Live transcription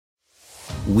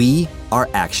We are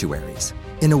actuaries.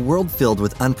 In a world filled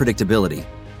with unpredictability,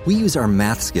 we use our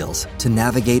math skills to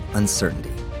navigate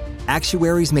uncertainty.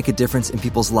 Actuaries make a difference in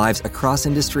people's lives across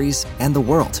industries and the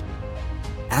world.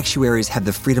 Actuaries have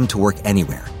the freedom to work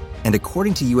anywhere, and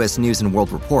according to U.S. News &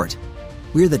 World Report,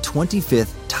 we're the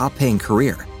 25th top-paying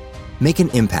career. Make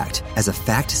an impact as a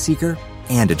fact seeker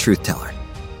and a truth teller.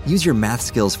 Use your math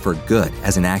skills for good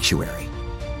as an actuary.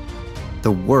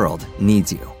 The world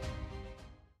needs you.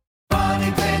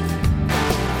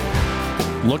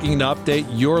 Looking to update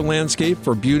your landscape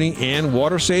for beauty and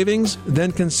water savings?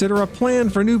 Then consider a plan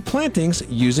for new plantings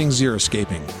using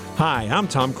Xeriscaping. Hi, I'm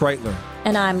Tom Kreitler.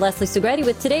 And I'm Leslie Segretti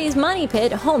with today's Money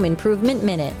Pit Home Improvement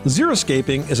Minute.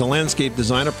 Xeriscaping is a landscape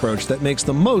design approach that makes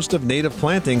the most of native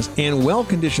plantings and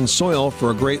well-conditioned soil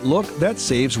for a great look that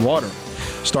saves water.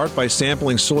 Start by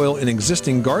sampling soil in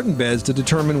existing garden beds to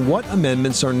determine what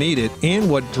amendments are needed and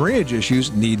what drainage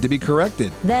issues need to be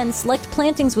corrected. Then select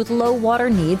plantings with low water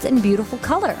needs and beautiful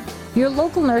color. Your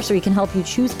local nursery can help you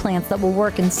choose plants that will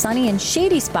work in sunny and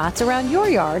shady spots around your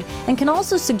yard and can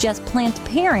also suggest plant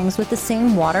pairings with the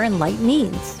same water and light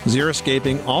needs.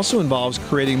 Xeriscaping also involves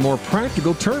creating more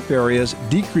practical turf areas,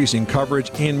 decreasing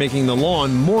coverage, and making the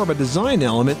lawn more of a design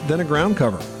element than a ground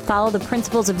cover. Follow the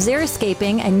principles of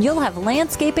Xeriscaping and you'll have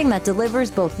landscaping that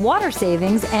delivers both water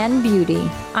savings and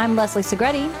beauty. I'm Leslie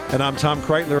Segretti. And I'm Tom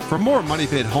Kreitler. For more Money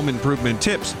Pit home improvement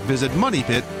tips, visit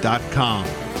moneypit.com.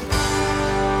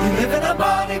 You live in a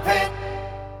money pit.